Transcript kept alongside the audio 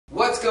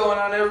going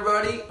on,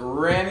 everybody?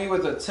 Rami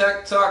with a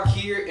Tech Talk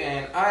here,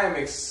 and I am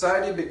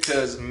excited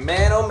because,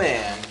 man oh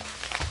man,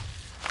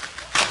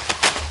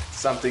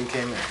 something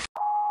came in.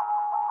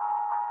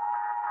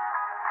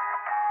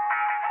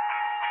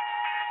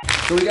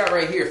 So we got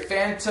right here,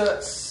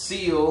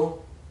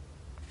 Fantaseal,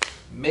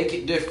 Make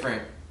It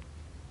Different.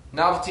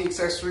 Novelty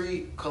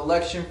accessory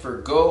collection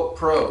for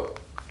GoPro.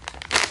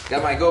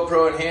 Got my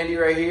GoPro in handy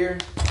right here.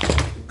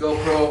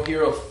 GoPro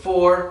Hero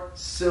 4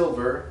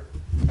 Silver.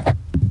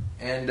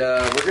 And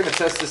we're going to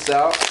test this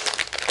out.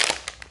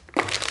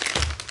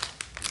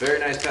 Very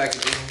nice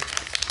packaging.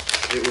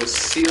 It was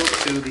sealed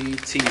to the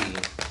T.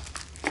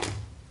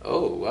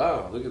 Oh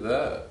wow, look at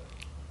that.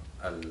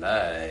 I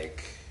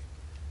like.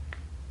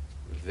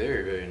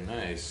 Very, very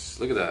nice.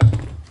 Look at that.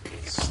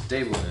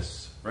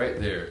 Stableness right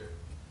there.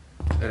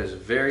 That is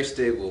very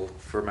stable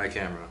for my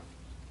camera.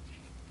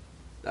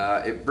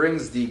 It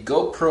brings the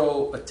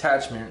GoPro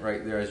attachment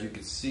right there, as you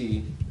can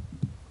see.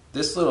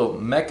 This little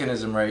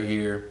mechanism right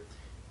here,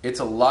 it's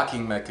a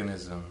locking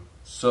mechanism,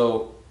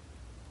 so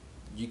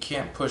you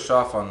can't push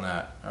off on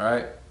that.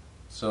 Alright,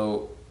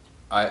 so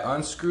I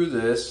unscrew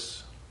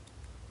this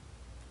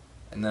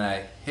and then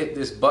I hit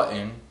this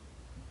button,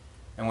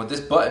 and what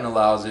this button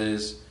allows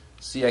is,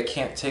 see, I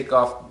can't take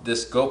off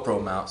this GoPro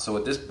mount, so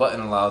what this button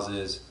allows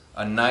is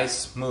a nice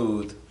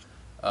smooth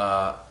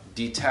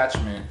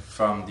detachment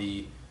from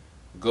the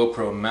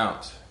GoPro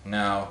mount.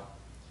 Now,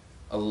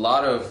 a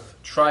lot of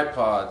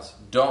tripods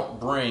don't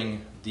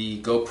bring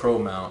the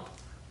GoPro mount,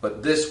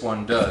 but this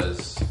one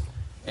does,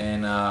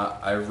 and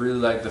I really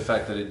like the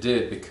fact that it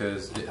did,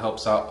 because it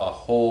helps out a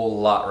whole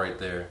lot right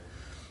there.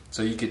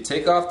 So you could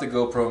take off the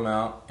GoPro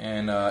mount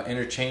and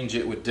interchange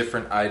it with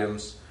different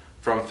items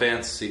from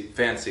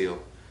Fantaseal.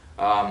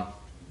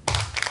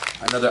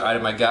 Another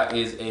item I got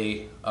is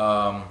a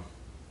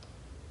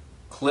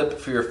clip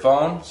for your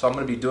phone. So I'm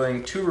going to be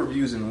doing 2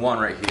 reviews in one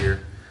right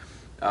here.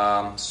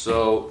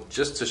 So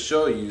just to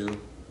show you,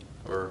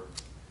 or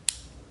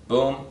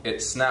boom,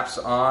 it snaps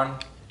on.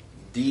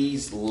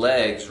 These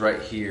legs right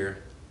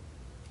here,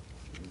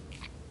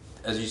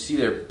 as you see,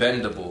 they're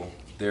bendable.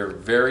 They're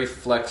very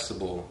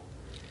flexible.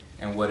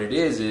 And what it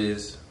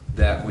is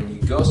that when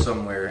you go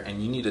somewhere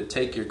and you need to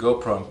take your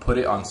GoPro and put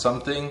it on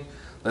something,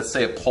 let's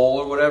say a pole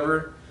or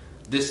whatever,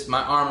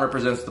 my arm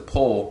represents the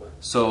pole,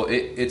 so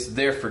it's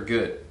there for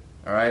good.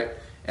 Alright?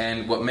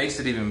 And what makes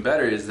it even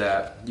better is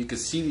that you can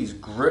see these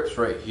grips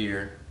right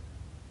here.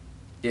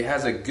 It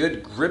has a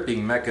good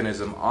gripping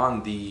mechanism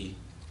on the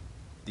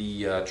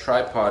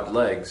tripod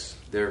legs.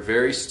 They're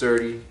very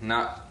sturdy,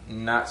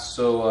 not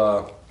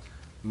so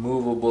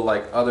movable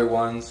like other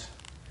ones.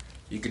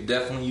 You could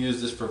definitely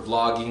use this for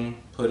vlogging.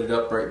 Put it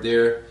up right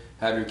there,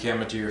 have your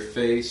camera to your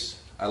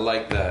face. I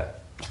like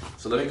that.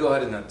 So let me go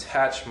ahead and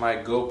attach my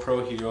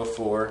GoPro Hero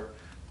 4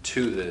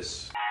 to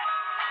this.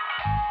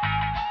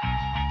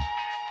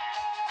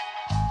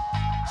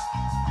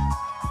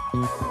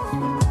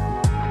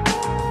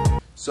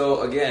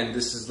 So again,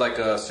 this is like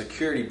a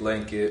security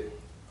blanket.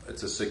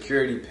 It's a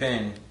security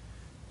pin.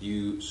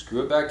 You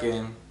screw it back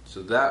in,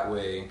 so that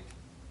way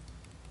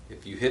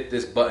if you hit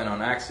this button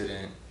on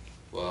accident,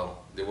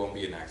 well, there won't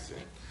be an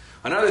accident.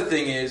 Another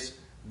thing is,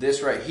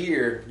 this right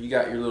here, you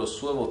got your little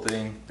swivel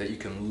thing that you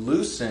can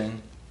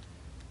loosen,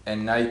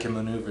 and now you can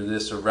maneuver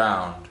this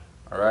around.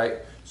 Alright?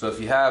 So if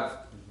you have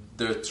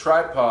the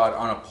tripod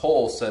on a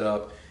pole set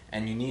up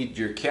and you need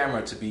your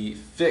camera to be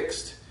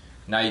fixed,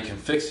 now you can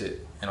fix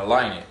it and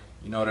align it.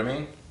 You know what I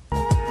mean?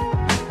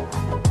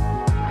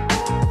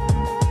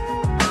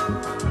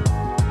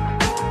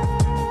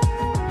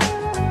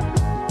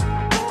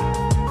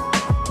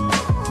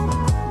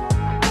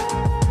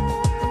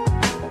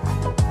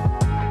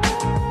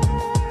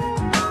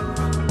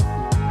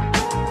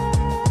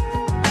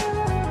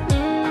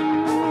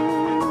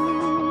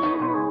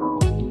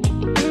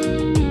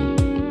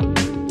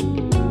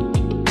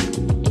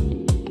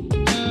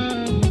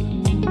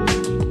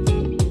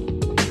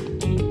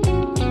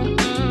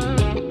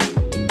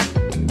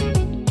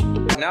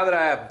 Now that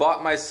I have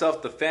bought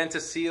myself the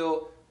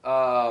Fantaseal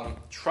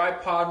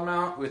tripod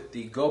mount with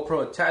the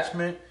GoPro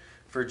attachment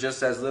for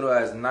just as little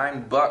as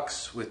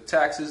 $9 with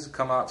taxes,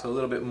 come out to a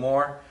little bit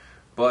more.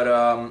 But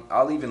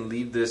I'll even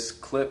leave this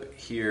clip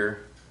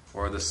here,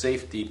 or the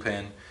safety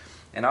pin,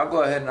 and I'll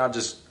go ahead and I'll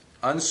just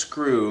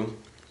unscrew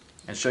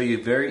and show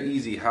you very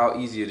easy how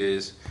easy it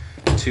is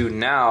to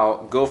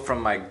now go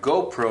from my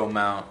GoPro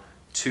mount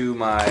to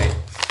my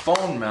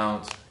phone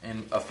mount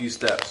in a few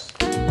steps.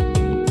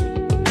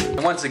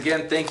 And once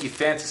again, thank you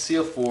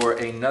Fantaseal for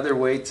another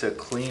way to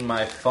clean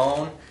my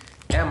phone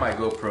and my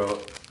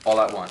GoPro all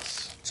at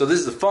once. So this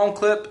is the phone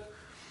clip.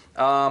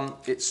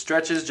 It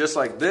stretches just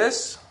like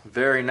this.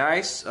 Very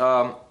nice.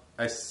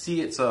 I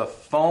see it's a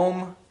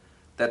foam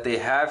that they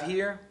have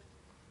here.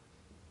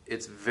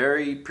 It's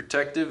very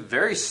protective,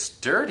 very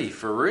sturdy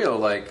for real.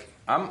 Like,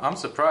 I'm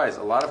surprised.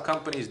 A lot of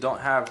companies don't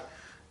have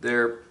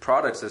their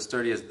products as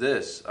sturdy as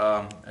this.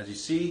 As you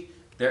see,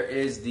 there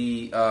is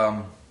the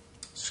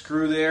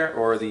screw there,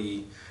 or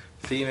the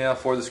female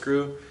for the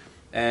screw,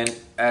 and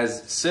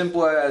as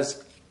simple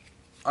as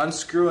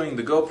unscrewing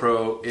the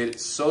GoPro,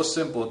 it's so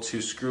simple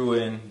to screw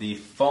in the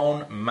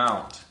phone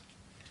mount.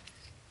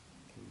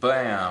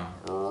 Bam,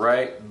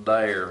 right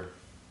there.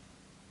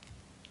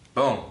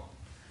 Boom.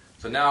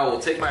 So now we'll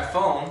take my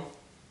phone,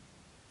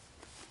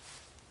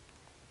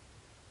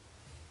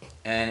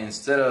 and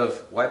instead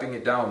of wiping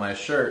it down with my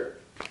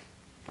shirt,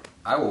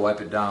 I will wipe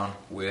it down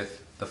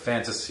with the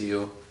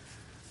Fantaseal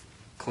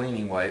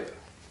cleaning wipe,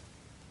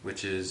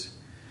 which is,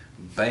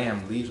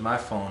 bam, leaves my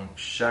phone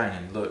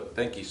shining. Look,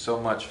 thank you so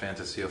much,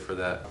 Fantaseal, for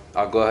that.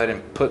 I'll go ahead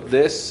and put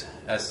this,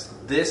 as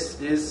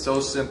this is so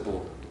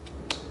simple.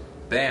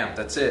 Bam,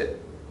 that's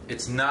it.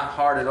 It's not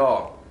hard at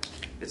all.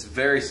 It's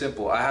very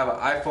simple. I have an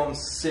iPhone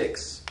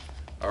 6,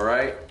 all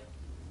right?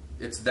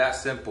 It's that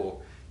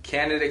simple.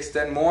 Can it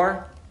extend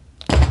more?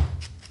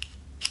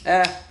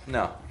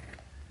 No.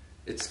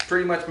 It's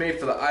pretty much made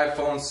for the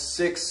iPhone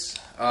 6,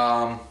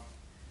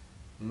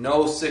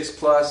 no 6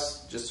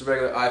 Plus, just a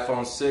regular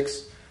iPhone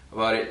 6.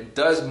 But it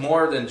does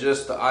more than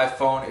just the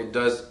iPhone. It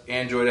does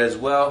Android as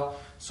well,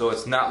 so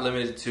it's not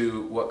limited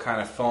to what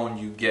kind of phone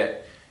you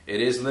get.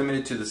 It is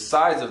limited to the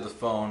size of the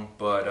phone,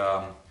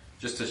 but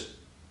just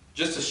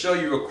to show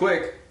you real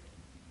quick,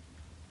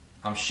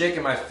 I'm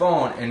shaking my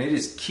phone and it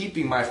is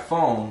keeping my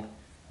phone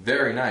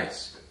very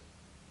nice.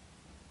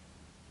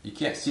 You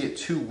can't see it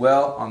too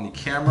well on the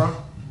camera,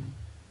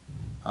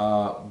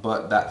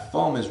 but that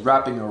foam is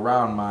wrapping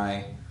around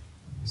my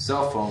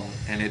cell phone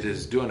and it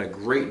is doing a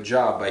great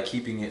job by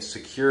keeping it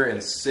secure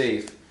and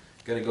safe.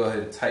 I'm gonna go ahead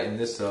and tighten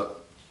this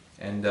up,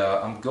 and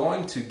I'm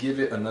going to give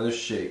it another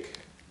shake.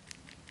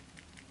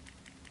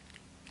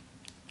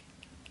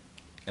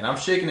 And I'm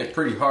shaking it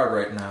pretty hard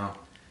right now,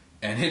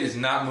 and it is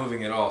not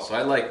moving at all, so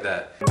I like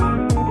that.